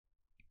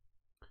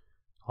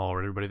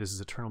Alright everybody, this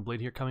is Eternal Blade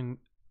here coming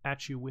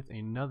at you with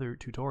another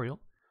tutorial.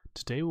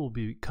 Today we'll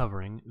be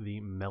covering the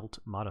melt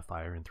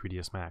modifier in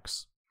 3ds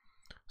Max.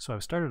 So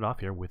I've started off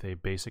here with a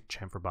basic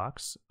chamfer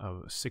box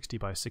of 60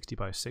 by 60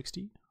 by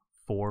 60,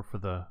 4 for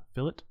the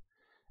fillet,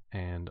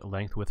 and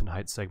length, width, and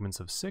height segments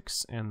of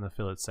 6, and the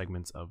fillet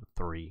segments of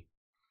 3.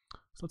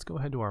 So let's go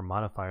ahead to our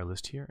modifier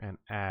list here and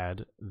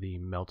add the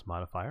melt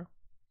modifier.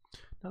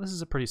 Now this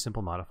is a pretty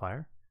simple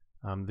modifier.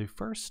 The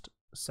first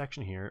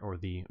section here, or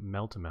the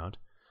melt amount,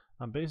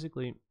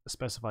 basically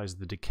specifies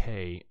the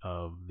decay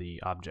of the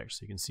object. So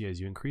you can see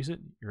as you increase it,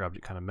 your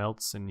object kind of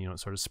melts and it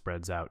sort of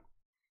spreads out.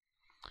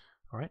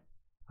 Alright,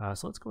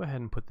 so let's go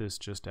ahead and put this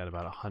just at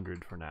about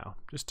 100 for now,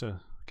 just to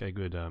get a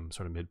good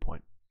sort of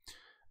midpoint.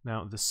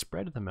 Now the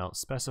spread of the melt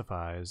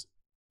specifies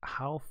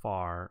how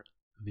far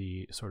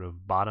the sort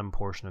of bottom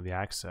portion of the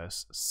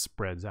axis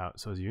spreads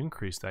out. So as you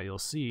increase that, you'll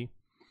see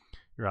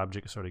your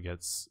object sort of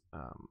gets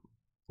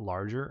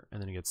larger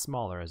and then it gets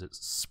smaller as it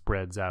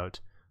spreads out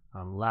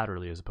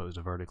laterally as opposed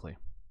to vertically.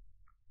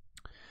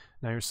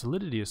 Now your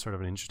solidity is sort of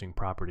an interesting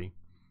property.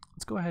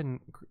 Let's go ahead and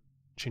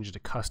change it to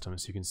custom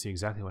so you can see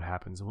exactly what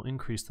happens. We'll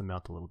increase the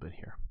melt a little bit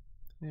here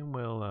and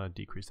we'll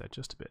decrease that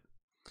just a bit.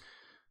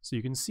 So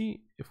you can see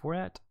if we're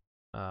at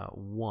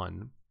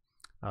 1,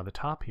 the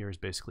top here is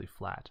basically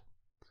flat,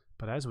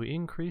 but as we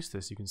increase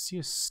this you can see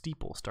a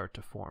steeple start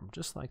to form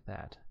just like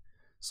that.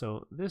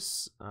 So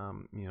this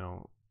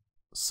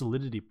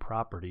solidity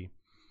property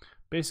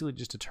basically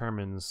just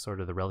determines sort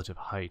of the relative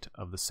height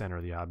of the center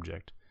of the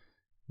object.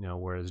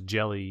 Whereas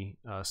jelly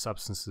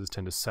substances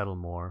tend to settle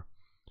more,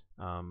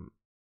 a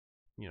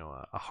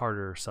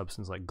harder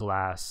substance like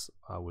glass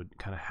would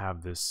kind of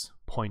have this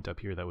point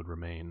up here that would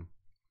remain.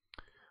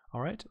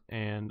 Alright,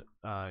 and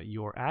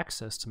your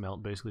access to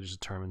melt basically just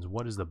determines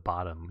what is the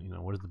bottom,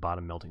 what is the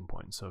bottom melting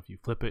point. So if you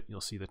flip it,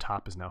 you'll see the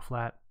top is now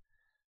flat.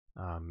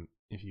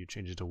 If you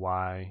change it to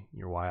Y,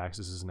 your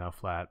Y-axis is now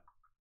flat,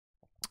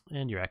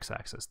 and your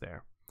X-axis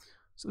there.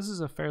 So this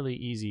is a fairly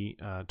easy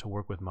to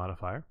work with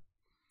modifier.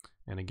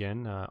 And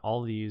again,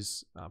 all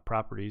these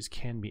properties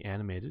can be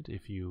animated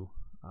if you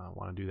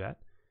want to do that.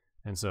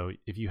 And so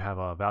if you have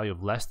a value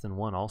of less than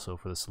 1 also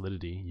for the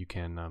solidity, you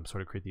can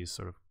sort of create these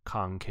sort of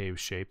concave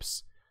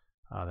shapes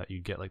that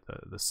you get like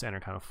the center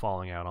kind of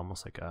falling out,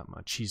 almost like a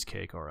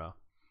cheesecake or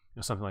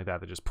something like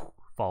that just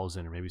falls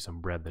in, or maybe some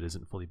bread that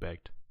isn't fully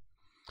baked.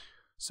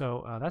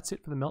 So that's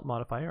it for the melt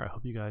modifier. I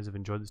hope you guys have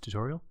enjoyed this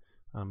tutorial.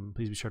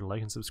 Please be sure to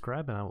like and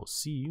subscribe, and I will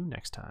see you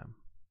next time.